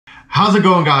How's it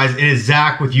going, guys? It is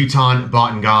Zach with Utah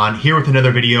Bought and Gone here with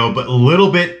another video, but a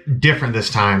little bit different this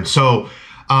time. So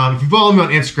if you follow me on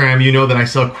Instagram, you know that I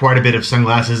sell quite a bit of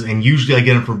sunglasses, and usually I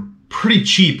get them for pretty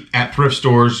cheap at thrift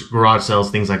stores, garage sales,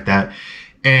 things like that.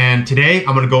 And today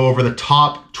I'm going to go over the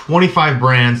top 25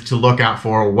 brands to look out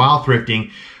for while thrifting,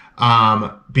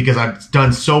 because I've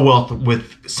done so well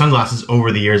with sunglasses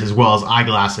over the years as well as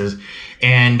eyeglasses.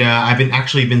 And I've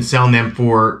been selling them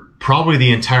for probably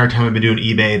the entire time I've been doing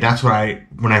eBay. That's what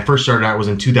when I first started out was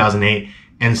in 2008,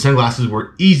 and sunglasses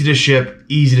were easy to ship,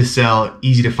 easy to sell,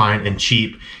 easy to find, and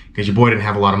cheap because your boy didn't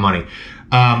have a lot of money.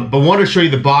 But wanted to show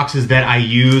you the boxes that I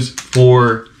use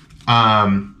for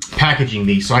packaging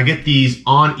these. So I get these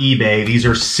on eBay. These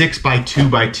are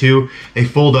 6x2x2. They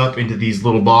fold up into these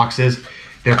little boxes.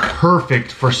 They're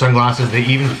perfect for sunglasses. They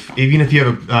even if you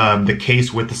have the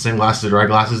case with the sunglasses or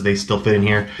eyeglasses, they still fit in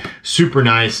here. Super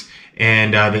nice,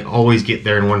 and they always get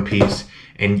there in one piece.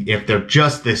 And if they're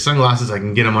just the sunglasses, I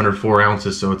can get them under 4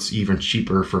 ounces, so it's even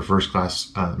cheaper for first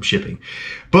class shipping.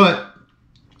 But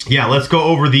yeah, let's go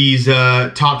over these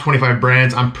top 25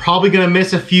 brands. I'm probably gonna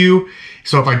miss a few,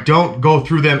 so if I don't go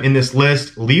through them in this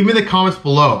list, leave me in the comments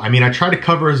below. I mean, I tried to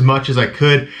cover as much as I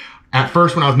could. At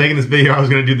first, when I was making this video, I was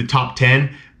gonna do the top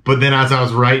 10, but then as I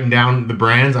was writing down the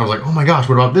brands, I was like, oh my gosh,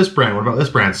 what about this brand? What about this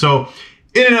brand? So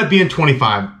it ended up being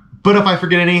 25, but if I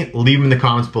forget any, leave them in the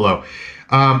comments below.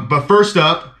 But first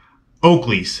up,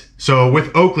 Oakley's. So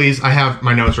with Oakley's, I have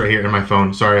my notes right here in my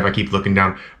phone. Sorry if I keep looking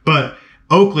down, but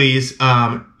Oakley's,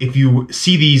 if you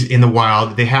see these in the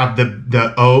wild, they have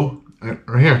the O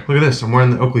right here. Look at this. I'm wearing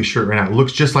the Oakley shirt right now. It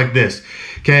looks just like this.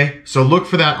 Okay, so look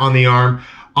for that on the arm.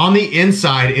 On the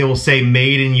inside, it will say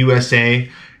made in USA,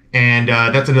 and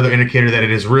that's another indicator that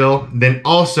it is real. Then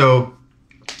also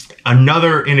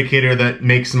another indicator that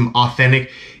makes them authentic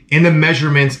in the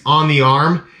measurements on the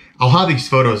arm. I'll have these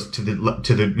photos to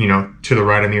the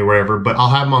right of me or whatever, but I'll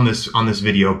have them on this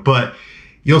video. But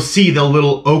you'll see the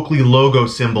little Oakley logo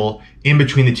symbol in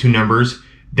between the two numbers.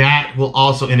 That will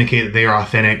also indicate that they are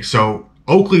authentic. So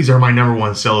Oakley's are my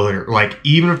 #1 seller. Like,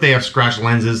 even if they have scratched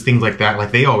lenses, things like that,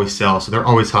 like, they always sell, so they're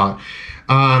always hot.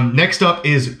 Next up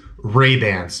is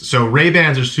Ray-Bans. So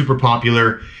Ray-Bans are super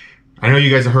popular. I know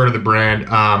you guys have heard of the brand.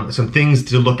 Some things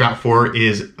to look out for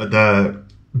is the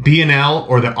B&L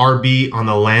or the RB on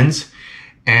the lens,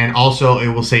 and also it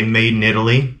will say made in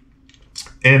Italy.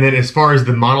 And then as far as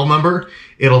the model number,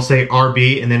 it'll say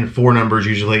RB and then 4 numbers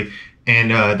usually,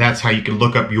 and that's how you can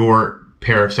look up your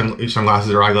pair of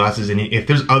sunglasses or eyeglasses. And if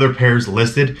there's other pairs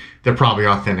listed, they're probably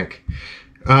authentic.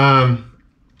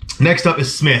 Next up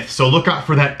is Smith. So look out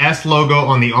for that S logo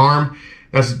on the arm.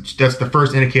 That's the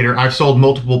first indicator. I've sold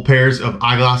multiple pairs of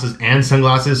eyeglasses and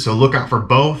sunglasses, so look out for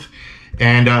both.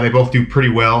 And they both do pretty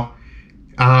well.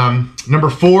 Number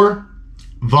 4,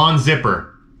 Von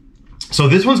Zipper. So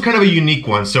this one's kind of a unique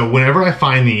one. So whenever I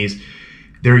find these,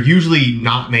 they're usually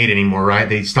not made anymore, right?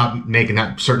 They stopped making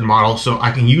that certain model. So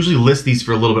I can usually list these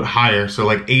for a little bit higher. So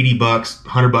like 80 bucks,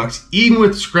 100 bucks, even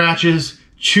with scratches,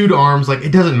 chewed arms, like,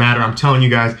 it doesn't matter. I'm telling you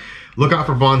guys, look out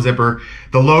for Von Zipper.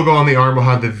 The logo on the arm will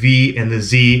have the V and the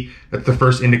Z. That's the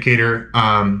first indicator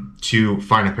to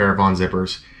find a pair of Von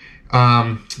Zippers.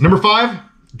 Number 5,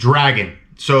 Dragon.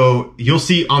 So you'll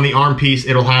see on the arm piece,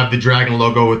 it'll have the Dragon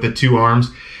logo with the 2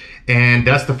 arms. And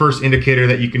that's the first indicator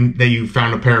that you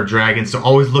found a pair of Dragons. So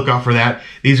always look out for that.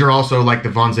 These are also like the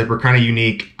Von Zipper, kind of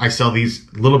unique. I sell these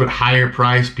a little bit higher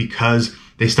price because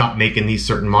they stopped making these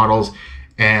certain models,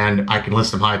 and I can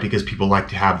list them high because people like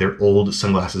to have their old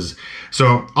sunglasses.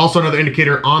 So also another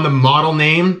indicator on the model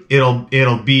name,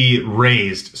 it'll be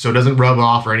raised, so it doesn't rub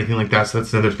off or anything like that. So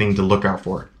that's another thing to look out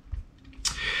for.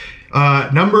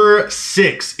 Number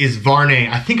 6 is Varney.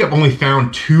 I think I've only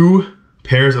found 2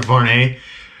 pairs of Varney.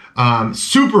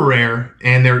 Super rare,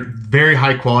 and they're very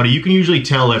high quality. You can usually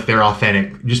tell if they're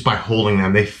authentic just by holding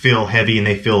them. They feel heavy and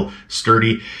they feel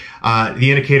sturdy.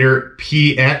 The indicator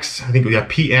PX, I think we got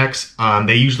PX.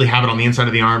 They usually have it on the inside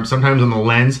of the arm, sometimes on the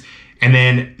lens, and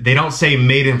then they don't say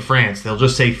made in France. They'll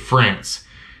just say France.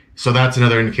 So that's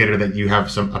another indicator that you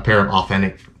have a pair of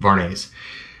authentic Varneys.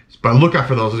 But look out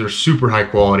for those. Those are super high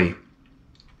quality.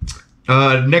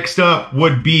 Next up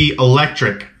would be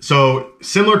Electric. So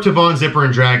similar to Von Zipper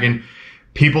and Dragon,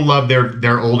 people love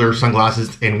their older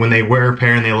sunglasses, and when they wear a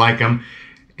pair and they like them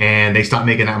and they stop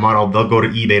making that model, they'll go to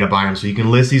eBay to buy them. So you can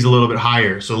list these a little bit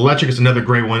higher. So Electric is another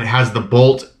great one. It has the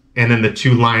bolt and then the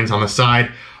 2 lines on the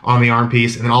side on the arm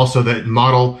piece, and then also the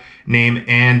model name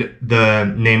and the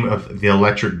name of the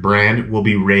Electric brand will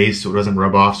be raised so it doesn't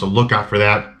rub off. So look out for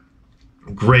that.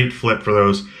 Great flip for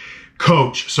those.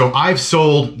 Coach. So I've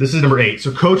sold, this is number 8.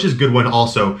 So Coach is a good one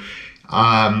also.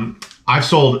 I've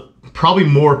sold probably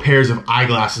more pairs of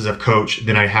eyeglasses of Coach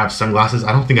than I have sunglasses.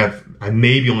 I don't think I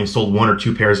maybe only sold 1 or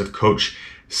 2 pairs of Coach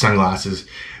sunglasses.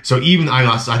 So even the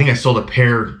eyeglasses, I think I sold a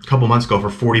pair a couple months ago for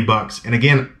 40 bucks. And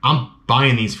again, I'm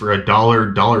buying these for $1,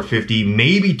 $1.50,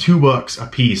 maybe $2 a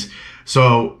piece.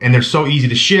 So, and they're so easy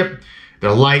to ship,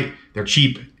 they're light, they're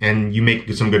cheap, and you make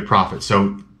some good profit.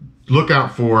 So look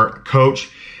out for Coach.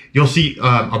 You'll see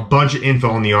a bunch of info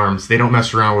on the arms. They don't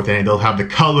mess around with it. They'll have the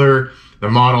color, the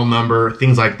model number,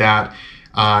 things like that.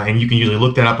 And you can usually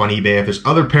look that up on eBay. If there's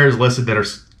other pairs listed that are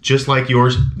just like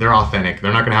yours, they're authentic.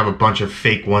 They're not gonna have a bunch of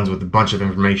fake ones with a bunch of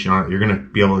information on it. You're gonna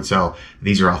be able to tell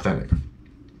these are authentic.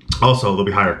 Also, they'll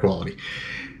be higher quality.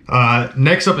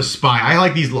 Next up is Spy. I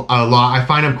like these a lot. I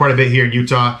find them quite a bit here in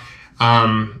Utah.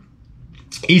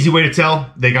 Easy way to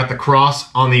tell, they got the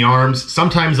cross on the arms.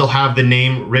 Sometimes they'll have the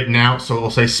name written out, so it'll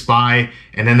say Spy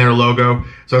and then their logo.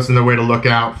 So that's another way to look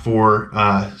out for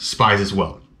Spies as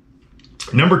well.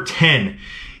 Number 10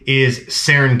 is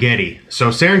Serengeti. So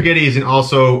Serengeti is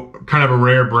also kind of a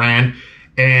rare brand,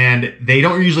 and they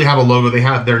don't usually have a logo. They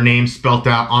have their name spelt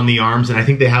out on the arms, and I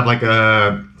think they have like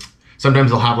sometimes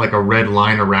they'll have like a red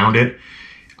line around it,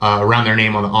 around their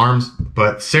name on the arms.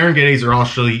 But Serengetis are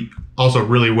also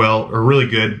really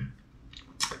good.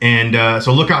 And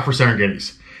so look out for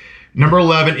Serengetis. Number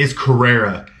 11 is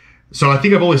Carrera. So I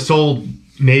think I've only sold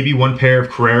maybe 1 pair of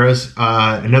Carreras.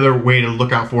 Another way to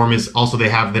look out for them is also they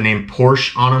have the name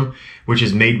Porsche on them, which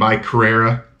is made by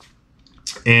Carrera.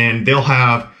 And they'll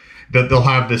have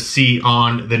the C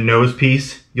on the nose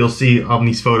piece. You'll see on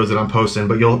these photos that I'm posting,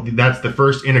 but that's the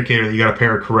first indicator that you got a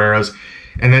pair of Carreras.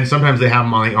 And then sometimes they have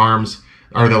them on the arms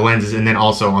or the lenses, and then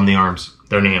also on the arms,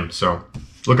 their name. So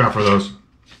look out for those.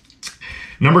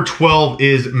 Number 12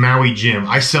 is Maui Jim.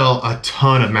 I sell a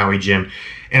ton of Maui Jim,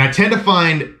 and I tend to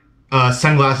find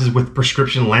sunglasses with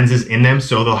prescription lenses in them.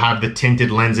 So they'll have the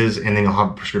tinted lenses and then you'll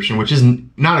have a prescription, which is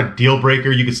not a deal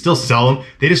breaker. You can still sell them.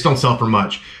 They just don't sell for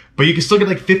much, but you can still get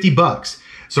like 50 bucks.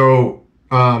 So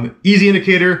easy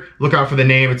indicator, look out for the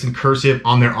name. It's in cursive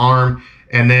on their arm.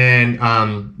 And then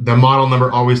the model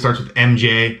number always starts with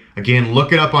MJ. Again,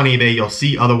 look it up on eBay. You'll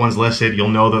see other ones listed. You'll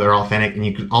know that they're authentic, and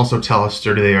you can also tell how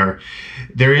sturdy they are.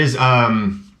 There is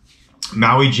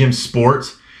Maui Jim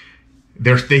Sports.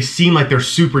 They seem like they're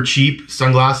super cheap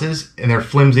sunglasses, and they're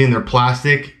flimsy and they're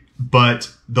plastic,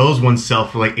 but those ones sell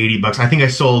for like 80 bucks. I think I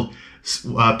sold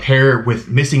a pair with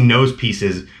missing nose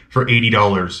pieces for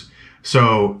 $80.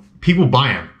 So people buy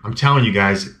them. I'm telling you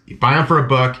guys, you buy them for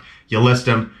 $1, you list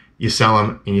them, you sell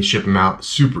them, and you ship them out.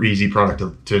 Super easy product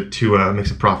to make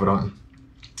some profit on.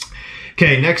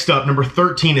 Okay, next up, number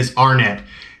 13 is Arnett.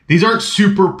 These aren't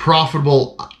super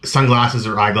profitable sunglasses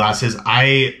or eyeglasses.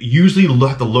 I usually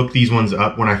have to look these ones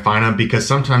up when I find them, because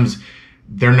sometimes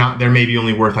they're maybe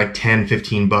only worth like 10,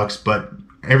 15 bucks, but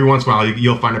every once in a while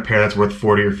you'll find a pair that's worth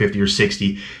 40 or 50 or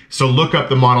 60. So look up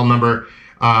the model number,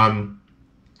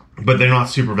 but they're not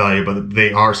super valuable, but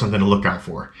they are something to look out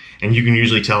for. And you can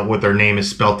usually tell what their name is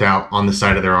spelt out on the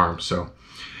side of their arm. So,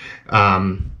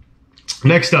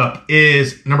 next up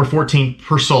is number 14,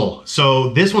 Persol.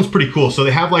 So this one's pretty cool. So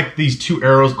they have like these 2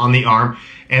 arrows on the arm,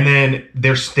 and then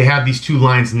they have these 2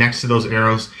 lines next to those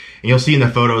arrows. And you'll see in the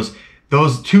photos,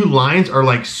 those 2 lines are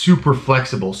like super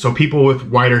flexible. So people with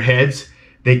wider heads,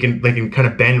 they can kind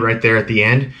of bend right there at the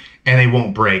end, and they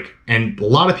won't break. And a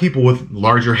lot of people with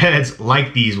larger heads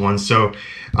like these ones. So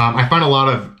I find a lot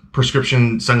of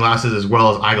prescription sunglasses as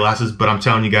well as eyeglasses, but I'm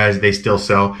telling you guys, they still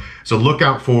sell. So look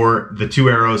out for the 2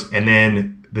 arrows and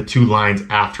then the 2 lines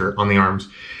after on the arms.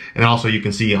 And also you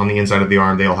can see on the inside of the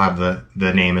arm, they'll have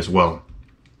the name as well.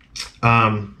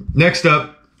 Next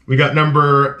up, we got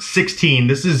number 16.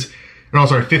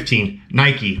 15,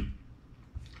 Nike.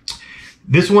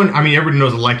 This one, I mean, everybody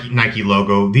knows the Nike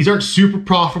logo. These aren't super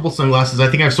profitable sunglasses. I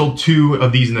think I've sold 2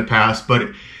 of these in the past, but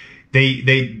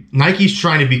Nike's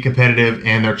trying to be competitive,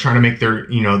 and they're trying to make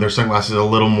their sunglasses a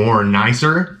little more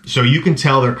nicer. So you can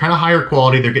tell they're kind of higher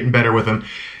quality. They're getting better with them.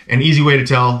 An easy way to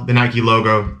tell the Nike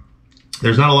logo.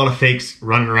 There's not a lot of fakes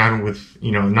running around with,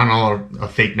 not a lot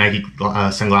of fake Nike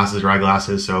sunglasses or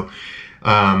eyeglasses. So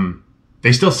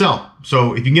they still sell.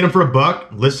 So if you can get them for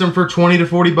 $1, list them for 20 to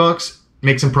 40 bucks,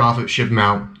 make some profit, ship them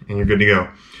out, and you're good to go.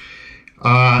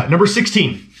 Number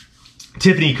 16,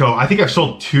 Tiffany Co. I think I've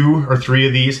sold 2 or 3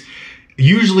 of these.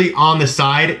 Usually on the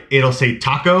side, it'll say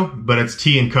Taco, but it's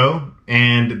T and Co.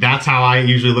 And that's how I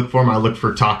usually look for them. I look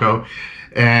for Taco,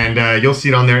 and you'll see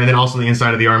it on there. And then also on the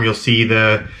inside of the arm, you'll see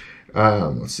the,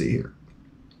 let's see here.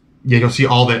 Yeah, you'll see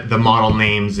all the model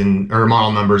names or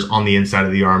model numbers on the inside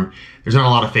of the arm. There's not a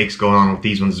lot of fakes going on with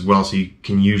these ones as well, so you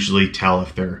can usually tell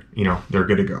if they're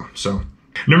good to go. So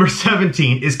Number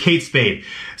 17 is Kate Spade.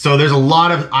 So there's a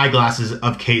lot of eyeglasses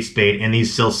of Kate Spade, and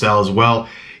these still sell as well.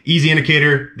 Easy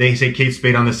indicator, they say Kate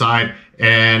Spade on the side,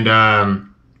 and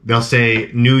they'll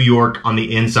say New York on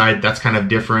the inside. That's kind of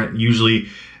different. Usually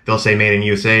they'll say made in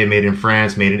USA, made in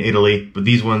France, made in Italy, but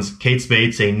these ones, Kate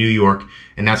Spade, say New York,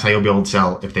 and that's how you'll be able to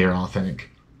tell if they are authentic.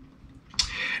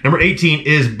 Number 18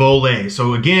 is Bolet.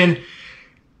 So again,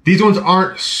 these ones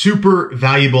aren't super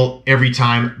valuable every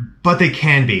time, but they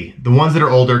can be. The ones that are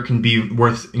older can be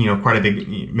worth, quite a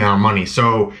big amount of money.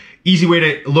 So easy way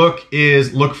to look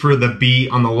is look for the B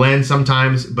on the lens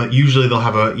sometimes, but usually they'll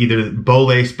have either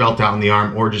Bolet spelt out on the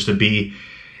arm or just a B.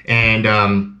 And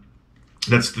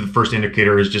that's the first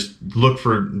indicator, is just look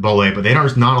for Bolet, but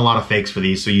there's not a lot of fakes for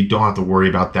these, so you don't have to worry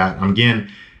about that.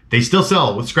 Again, they still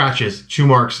sell with scratches, chew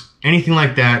marks, anything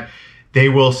like that, they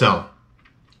will sell.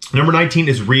 Number 19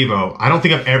 is Revo. I don't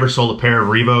think I've ever sold a pair of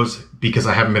Revos because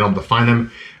I haven't been able to find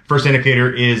them. First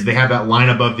indicator is they have that line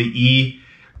above the E,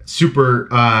 super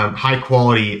high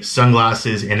quality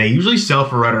sunglasses, and they usually sell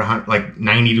for right around like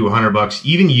 90 to 100 bucks,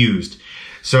 even used.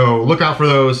 So look out for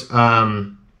those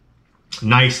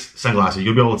nice sunglasses.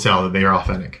 You'll be able to tell that they are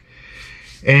authentic.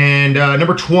 And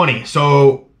number 20.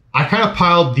 So I kind of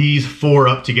piled these 4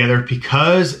 up together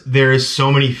because there is so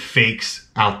many fakes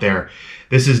out there.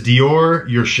 This is Dior,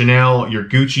 your Chanel, your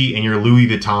Gucci, and your Louis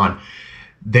Vuitton.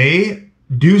 They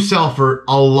do sell for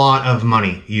a lot of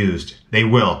money used. They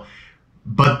will.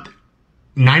 But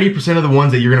 90% of the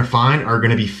ones that you're going to find are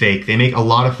going to be fake. They make a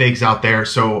lot of fakes out there,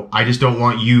 so I just don't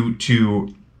want you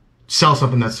to sell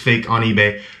something that's fake on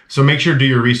eBay. So make sure to do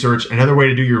your research. Another way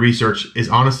to do your research is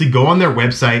honestly go on their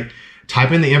website,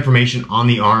 type in the information on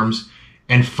the arms,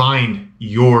 and find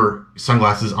your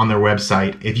sunglasses on their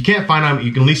website. If you can't find them,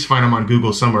 you can at least find them on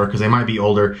Google somewhere because they might be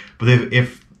older. But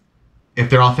if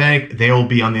they're authentic, they will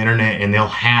be on the internet and they'll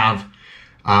have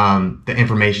the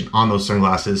information on those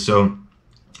sunglasses. So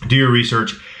do your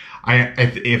research.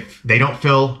 If they don't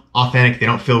feel authentic, they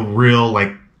don't feel real,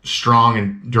 like strong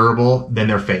and durable, then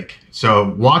they're fake.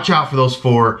 So watch out for those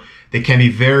 4. They can be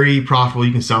very profitable.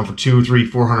 You can sell them for $200,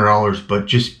 $300, $400, but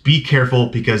just be careful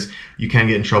because you can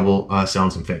get in trouble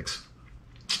selling some fakes.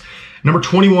 Number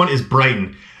 21 is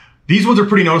Brighton. These ones are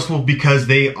pretty noticeable because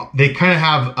they kind of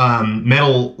have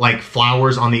metal like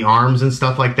flowers on the arms and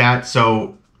stuff like that.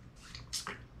 So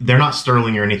they're not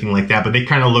sterling or anything like that, but they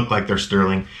kind of look like they're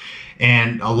sterling.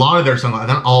 And a lot of their sunglasses,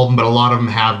 not all of them, but a lot of them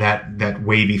have that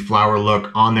wavy flower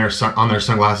look on their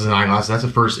sunglasses and eyeglasses. That's the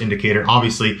first indicator,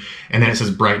 obviously. And then it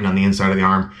says Brighton on the inside of the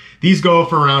arm. These go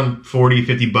for around 40,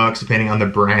 50 bucks, depending on the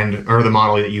brand or the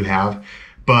model that you have.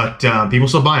 But people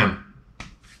still buy them.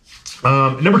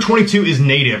 Number 22 is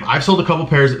Native. I've sold a couple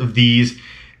pairs of these,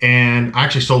 and I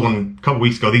actually sold one a couple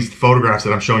weeks ago. These photographs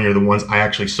that I'm showing you are the ones I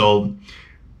actually sold.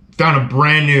 Found a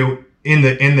brand new in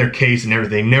their case and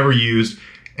everything, never used.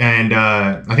 And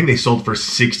I think they sold for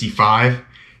 $65,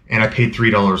 and I paid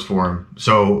 $3 for them.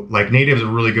 So like Native is a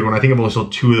really good one. I think I've only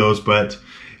sold 2 of those, but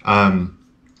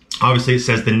obviously it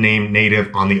says the name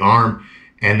Native on the arm,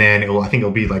 and then I think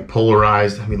it'll be like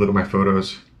polarized. Let me look at my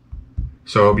photos.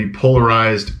 So it'll be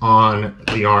polarized on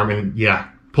the arm, and yeah,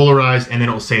 polarized, and then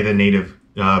it'll say the Native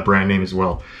brand name as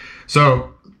well.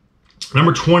 So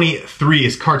number 23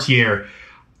 is Cartier.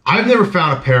 I've never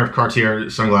found a pair of Cartier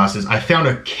sunglasses. I found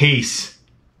a case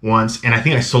once, and I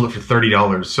think I sold it for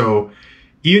 $30. So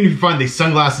even if you find the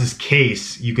sunglasses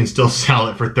case, you can still sell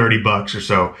it for 30 bucks or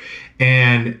so.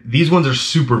 And these ones are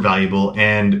super valuable,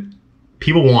 and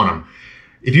people want them.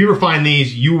 If you ever find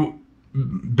these, you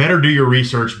better do your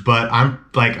research, but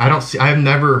I've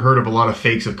never heard of a lot of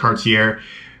fakes of Cartier,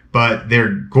 but they're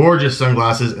gorgeous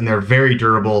sunglasses and they're very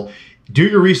durable. Do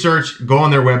your research, go on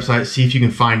their website, see if you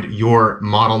can find your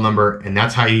model number, and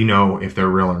that's how you know if they're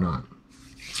real or not.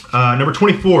 Number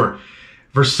 24,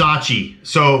 Versace.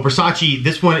 So Versace,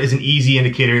 this one is an easy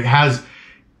indicator. It has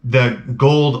the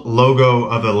gold logo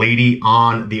of a lady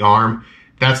on the arm.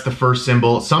 That's the first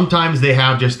symbol. Sometimes they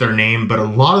have just their name, but a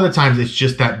lot of the times it's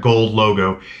just that gold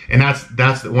logo. And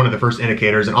that's one of the first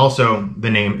indicators, and also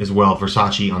the name as well,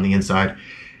 Versace on the inside.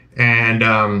 And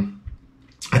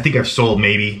I think I've sold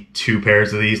maybe 2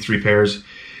 pairs of these, 3 pairs,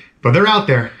 but they're out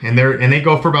there, and they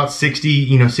go for about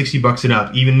 60 bucks and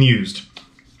up, even used.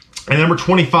 And number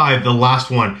 25, the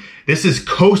last one. This is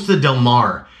Costa Del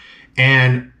Mar,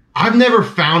 and I've never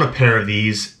found a pair of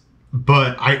these,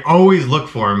 but I always look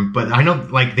for them. But I know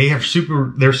like they're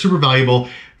super valuable.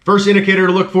 First indicator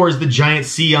to look for is the giant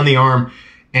C on the arm.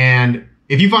 And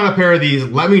if you find a pair of these,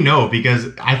 let me know, because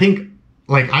I think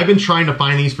like I've been trying to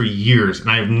find these for years and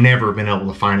I've never been able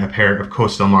to find a pair of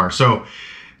Costa Del Mar. So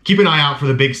keep an eye out for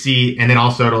the big C, and then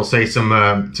also it'll say some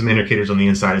indicators on the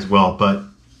inside as well. But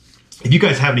if you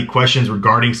guys have any questions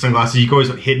regarding sunglasses, you can always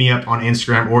hit me up on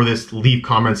Instagram or leave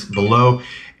comments below,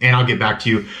 and I'll get back to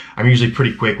you. I'm usually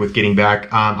pretty quick with getting back.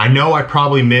 I know I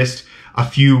probably missed a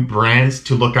few brands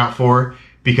to look out for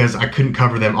because I couldn't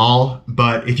cover them all.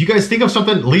 But if you guys think of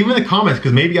something, leave them in the comments,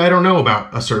 because maybe I don't know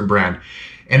about a certain brand.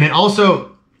 And then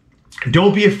also,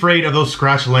 don't be afraid of those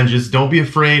scratch lenses. Don't be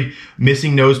afraid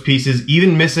missing nose pieces,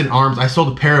 even missing arms. I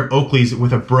sold a pair of Oakleys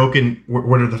with a broken,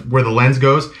 where the lens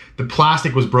goes, the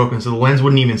plastic was broken, so the lens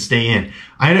wouldn't even stay in.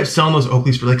 I ended up selling those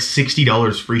Oakleys for like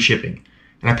 $60 free shipping,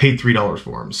 and I paid $3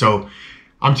 for them. So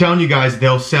I'm telling you guys,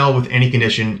 they'll sell with any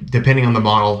condition, depending on the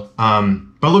model.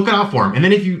 But look out for them. And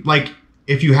then if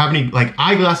you have any like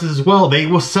eyeglasses as well, they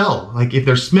will sell. Like if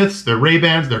they're Smiths, they're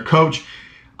Ray-Bans, they're Coach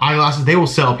eyeglasses, they will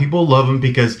sell. People love them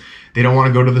because they don't want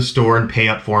to go to the store and pay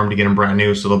up for them to get them brand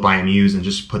new, so they'll buy them used and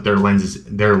just put their lenses,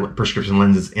 their prescription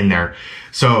lenses in there.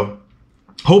 So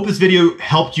hope this video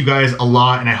helped you guys a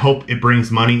lot, and I hope it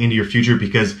brings money into your future,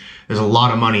 because there's a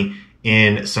lot of money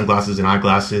in sunglasses and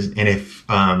eyeglasses. And if,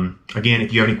 again,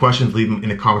 if you have any questions, leave them in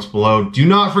the comments below. Do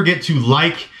not forget to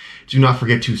like, do not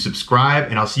forget to subscribe,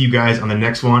 and I'll see you guys on the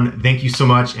next one. Thank you so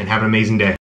much, and have an amazing day.